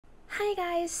Hi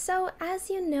guys, so as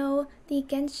you know, the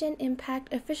Genshin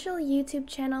Impact official YouTube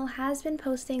channel has been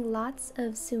posting lots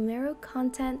of Sumeru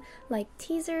content like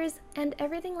teasers and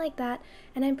everything like that,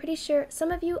 and I'm pretty sure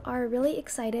some of you are really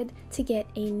excited to get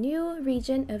a new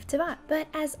region of Teyvat. But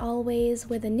as always,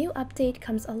 with a new update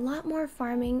comes a lot more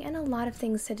farming and a lot of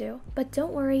things to do. But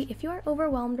don't worry, if you are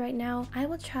overwhelmed right now, I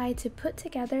will try to put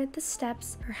together the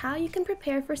steps for how you can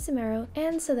prepare for Sumeru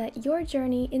and so that your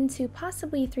journey into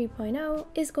possibly 3.0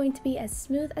 is going to be as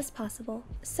smooth as possible.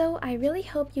 So I really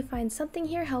hope you find something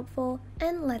here helpful,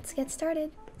 and let's get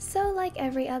started. So like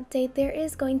every update, there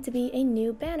is going to be a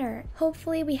new banner.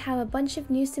 Hopefully we have a bunch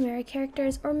of new Sumeru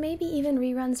characters or maybe even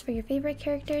reruns for your favorite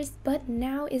characters, but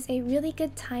now is a really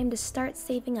good time to start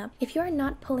saving up. If you are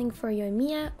not pulling for your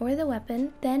Mia or the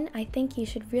weapon, then I think you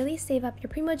should really save up your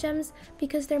Primo Gems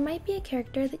because there might be a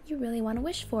character that you really want to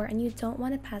wish for and you don't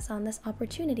want to pass on this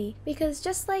opportunity. Because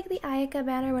just like the Ayaka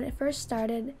banner when it first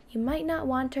started, you might not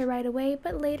want her right away,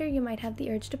 but later you might have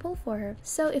the urge to pull for her.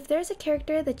 So if there's a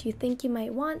character that you think you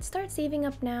might want, start saving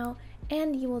up now,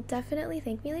 and you will definitely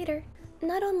thank me later.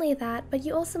 Not only that, but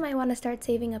you also might want to start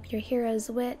saving up your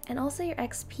hero's wit and also your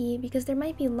XP because there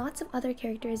might be lots of other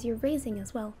characters you're raising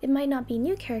as well. It might not be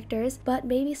new characters, but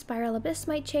maybe Spiral Abyss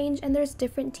might change and there's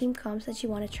different team comps that you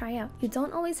want to try out. You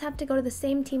don't always have to go to the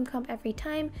same team comp every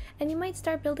time, and you might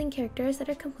start building characters that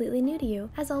are completely new to you.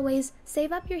 As always,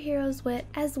 save up your hero's wit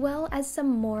as well as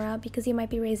some Mora because you might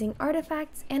be raising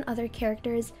artifacts and other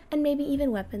characters and maybe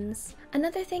even weapons.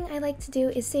 Another thing I like to do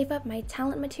is save up my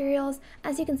talent materials.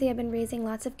 As you can see, I've been raising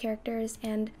lots of characters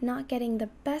and not getting the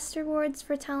best rewards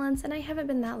for talents, and I haven't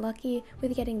been that lucky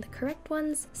with getting the correct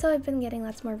ones, so I've been getting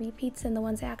lots more repeats than the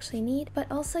ones I actually need.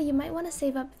 But also you might want to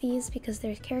save up these because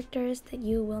there's characters that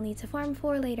you will need to farm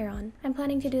for later on. I'm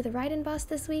planning to do the Raiden boss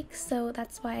this week, so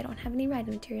that's why I don't have any Raiden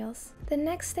materials. The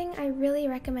next thing I really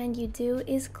recommend you do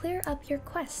is clear up your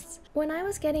quests. When I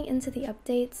was getting into the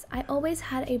updates, I always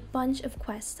had a bunch of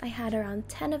quests. I had around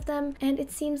 10 of them, and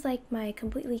it seems like my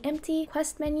completely empty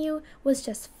quest menu was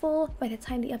just full by the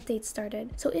time the update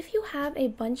started. So if you have a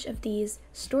bunch of these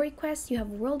story quests, you have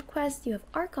world quests, you have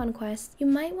Archon quests, you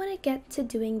might want to get to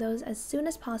doing those as soon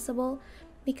as possible,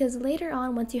 because later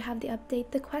on, once you have the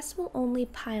update, the quests will only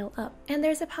pile up. And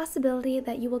there's a possibility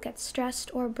that you will get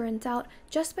stressed or burnt out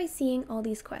just by seeing all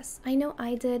these quests. I know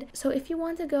I did, so if you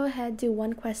want to go ahead, do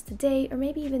one quest a day, or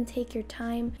maybe even take your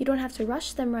time. You don't have to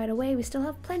rush them right away, we still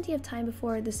have plenty of time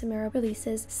before the Sumeru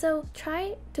releases. So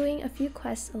try doing a few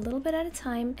quests a little bit at a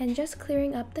time and just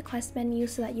clearing up the quest menu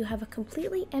so that you have a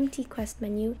completely empty quest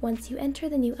menu once you enter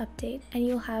the new update. And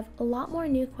you'll have a lot more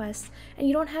new quests, and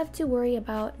you don't have to worry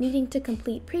about needing to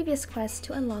complete previous quests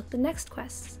to unlock the next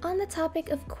quests. On the topic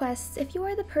of quests, if you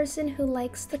are the person who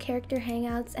likes the character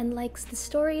hangouts and likes the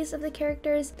stories of the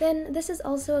characters, then this is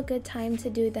also a good time to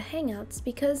do the hangouts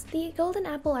because the Golden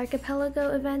Apple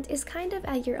Archipelago event is kind of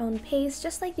at your own pace,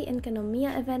 just like the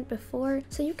Enkanomiya event before,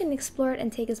 so you can explore it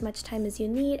and take as much time as you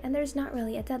need, and there's not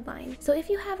really a deadline. So if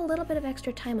you have a little bit of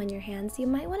extra time on your hands, you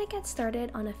might want to get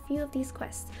started on a few of these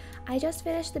quests. I just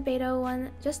finished the beta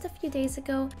one just a few days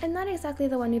ago. I'm not exactly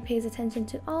the one who pays attention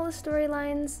to all the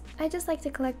storylines. I just like to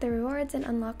collect the rewards and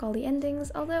unlock all the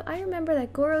endings, although I remember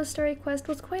that Goro's story quest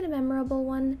was quite a memorable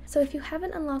one, so if you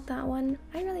haven't unlocked that one,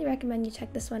 I really recommend you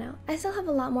check this one out. I still have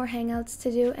a lot more hangouts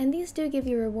to do, and these do give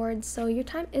you rewards, so your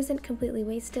time isn't completely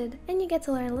wasted, and you get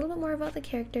to learn a little bit more about the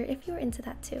character if you're into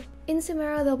that too. In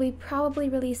Sumeru, they'll be probably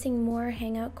releasing more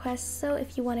hangout quests, so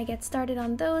if you want to get started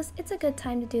on those, it's a good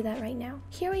time to do that right now.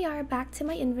 Here we are back to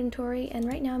my inventory, and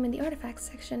right now I'm in the artifacts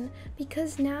section,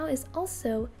 because now is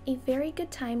also a very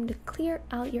good time to clear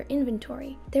out your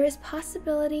inventory. There is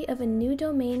possibility of a new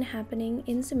domain happening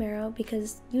in Sumeru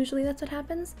because usually that's what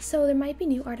happens, so there might be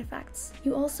new artifacts.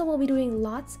 You also will be doing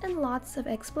lots and lots of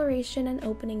exploration and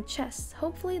opening chests.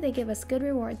 Hopefully they give us good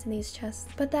rewards in these chests,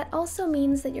 but that also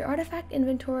means that your artifact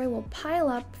inventory will pile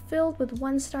up filled with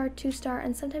 1-star, 2-star,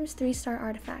 and sometimes 3-star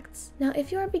artifacts. Now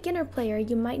if you're a beginner player,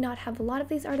 you might not have a lot of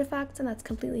these artifacts, and that's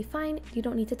completely fine. You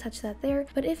don't need to touch that there,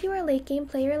 but if you are a late game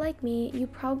player like me, you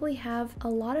probably have a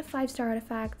lot of 5-star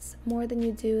artifacts, more than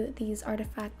you do these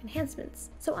artifact enhancements.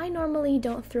 So I normally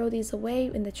don't throw these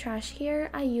away in the trash here.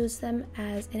 I use them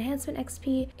as enhancement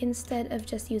XP instead of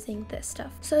just using this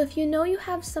stuff. So if you know you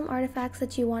have some artifacts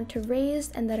that you want to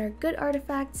raise and that are good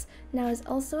artifacts, now is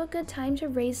also a good time to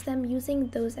raise them using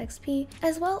those XP,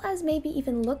 as well as maybe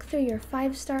even look through your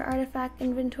 5-star artifact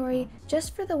inventory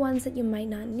just for the ones that you might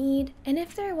not need. And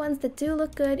if there are ones that do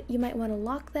look good, you might want to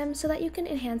lock them so that you can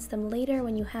enhance them later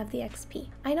when you have the XP.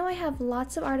 I know I have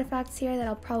lots of artifacts here that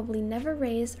I'll probably never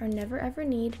raise or never ever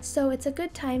need, so it's a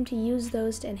good time to use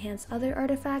those to enhance other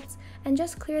artifacts and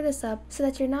just clear this up so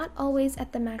that you're not always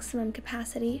at the maximum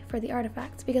capacity for the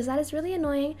artifacts, because that is really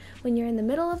annoying when you're in the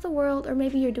middle of the world, or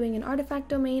maybe you're doing an artifact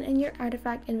domain and your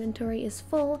artifact inventory is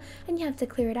full and you have to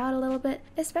clear it out a little bit,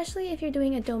 especially if you're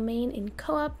doing a domain in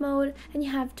co-op mode and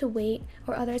you have to wait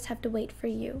or others have to wait for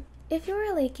you. If you're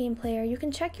a late game player, you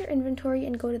can check your inventory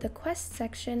and go to the quest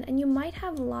section, and you might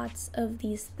have lots of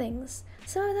these things.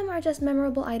 Some of them are just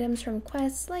memorable items from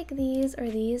quests like these or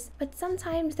these, but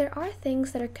sometimes there are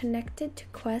things that are connected to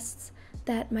quests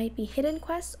that might be hidden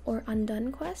quests or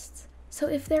undone quests. So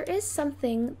if there is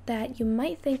something that you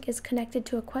might think is connected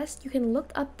to a quest, you can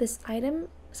look up this item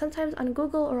sometimes on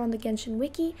Google or on the Genshin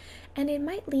wiki, and it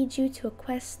might lead you to a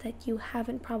quest that you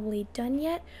haven't probably done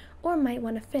yet or might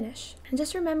want to finish. And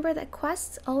just remember that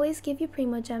quests always give you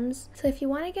primo gems, so if you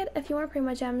want to get a few more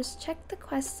primo gems, check the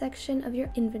quest section of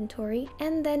your inventory,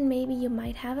 and then maybe you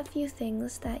might have a few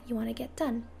things that you want to get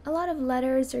done. A lot of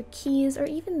letters or keys, or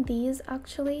even these,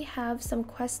 actually have some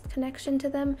quest connection to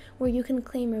them where you can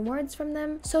claim rewards from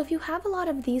them. So if you have a lot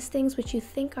of these things which you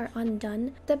think are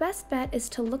undone, the best bet is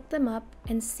to look them up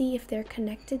and see if they're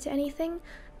connected to anything,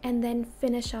 and then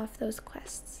finish off those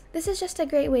quests. This is just a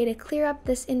great way to clear up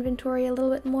this inventory a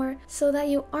little bit more so that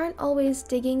you aren't always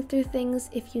digging through things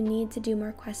if you need to do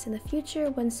more quests in the future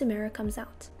when Sumeru comes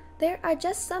out. There are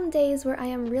just some days where I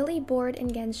am really bored in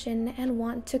Genshin and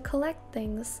want to collect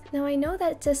things. Now I know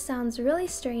that just sounds really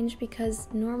strange because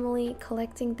normally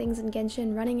collecting things in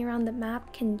Genshin, running around the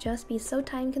map, can just be so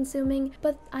time consuming,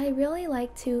 but I really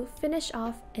like to finish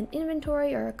off an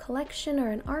inventory or a collection or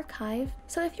an archive.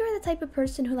 So if you're the type of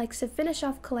person who likes to finish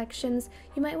off collections,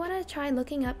 you might want to try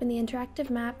looking up in the interactive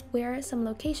map where some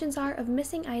locations are of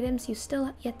missing items you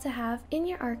still yet to have in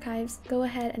your archives. Go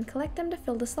ahead and collect them to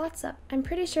fill the slots up. I'm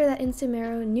pretty sure that in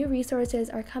Sumeru, new resources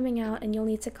are coming out and you'll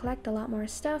need to collect a lot more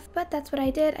stuff, but that's what I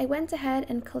did. I went ahead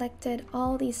and collected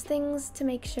all these things to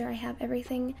make sure I have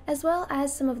everything, as well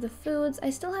as some of the foods. I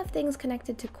still have things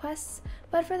connected to quests,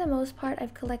 but for the most part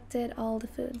I've collected all the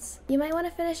foods. You might want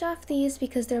to finish off these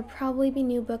because there'll probably be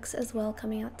new books as well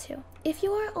coming out too. If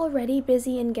you are already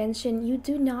busy in Genshin, you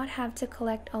do not have to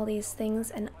collect all these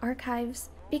things and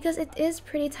archives, because it is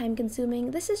pretty time consuming.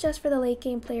 This is just for the late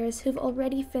game players who've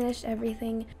already finished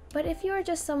everything. But if you are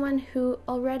just someone who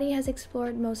already has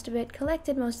explored most of it,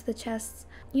 collected most of the chests,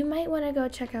 you might want to go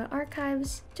check out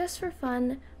archives just for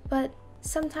fun, but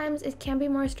sometimes it can be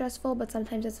more stressful, but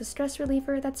sometimes it's a stress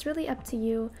reliever. That's really up to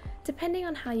you, depending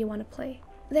on how you want to play.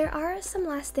 There are some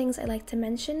last things I'd like to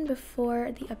mention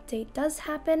before the update does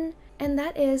happen, and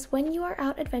that is when you are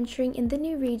out adventuring in the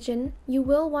new region, you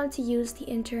will want to use the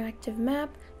interactive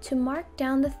map to mark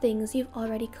down the things you've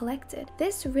already collected.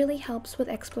 This really helps with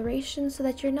exploration so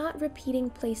that you're not repeating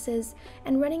places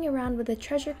and running around with a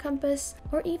treasure compass,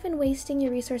 or even wasting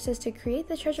your resources to create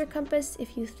the treasure compass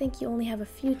if you think you only have a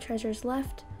few treasures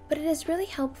left. But it is really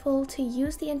helpful to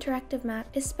use the interactive map,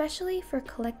 especially for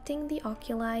collecting the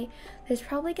oculi. There's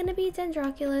probably going to be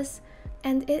Dendroculus,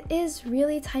 and it is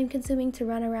really time consuming to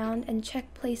run around and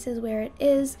check places where it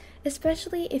is,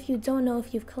 especially if you don't know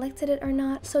if you've collected it or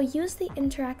not. So use the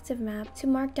interactive map to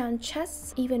mark down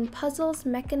chests, even puzzles,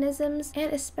 mechanisms,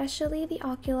 and especially the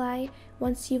oculi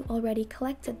once you've already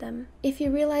collected them. If you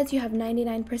realize you have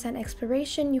 99%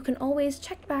 exploration, you can always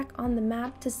check back on the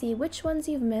map to see which ones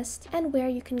you've missed and where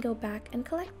you can go back and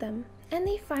collect them. And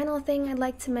the final thing I'd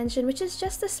like to mention, which is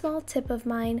just a small tip of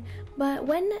mine, but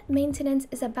when maintenance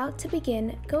is about to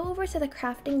begin, go over to the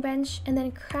crafting bench and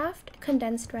then craft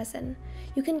condensed resin.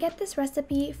 You can get this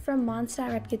recipe from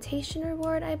Mondstadt Reputation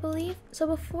Reward, I believe. So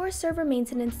before server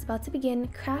maintenance is about to begin,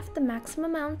 craft the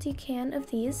maximum amount you can of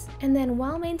these, and then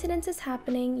while maintenance is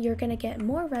happening, you're gonna get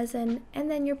more resin, and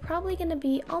then you're probably gonna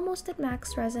be almost at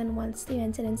max resin once the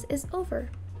maintenance is over.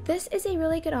 This is a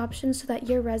really good option so that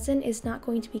your resin is not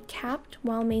going to be capped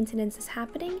while maintenance is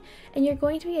happening, and you're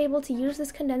going to be able to use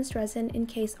this condensed resin in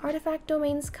case artifact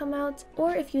domains come out,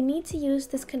 or if you need to use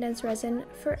this condensed resin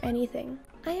for anything.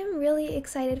 I am really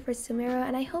excited for Sumeru,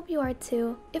 and I hope you are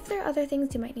too. If there are other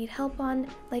things you might need help on,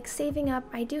 like saving up,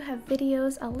 I do have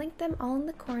videos. I'll link them all in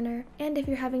the corner. And if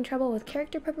you're having trouble with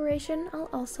character preparation, I'll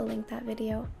also link that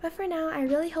video. But for now, I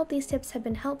really hope these tips have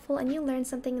been helpful and you learned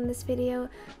something in this video.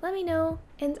 Let me know.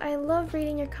 And I love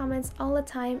reading your comments all the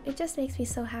time. It just makes me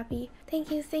so happy.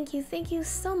 Thank you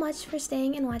so much for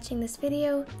staying and watching this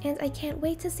video. And I can't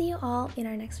wait to see you all in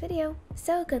our next video.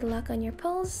 So good luck on your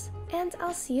pulls, and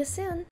I'll see you soon.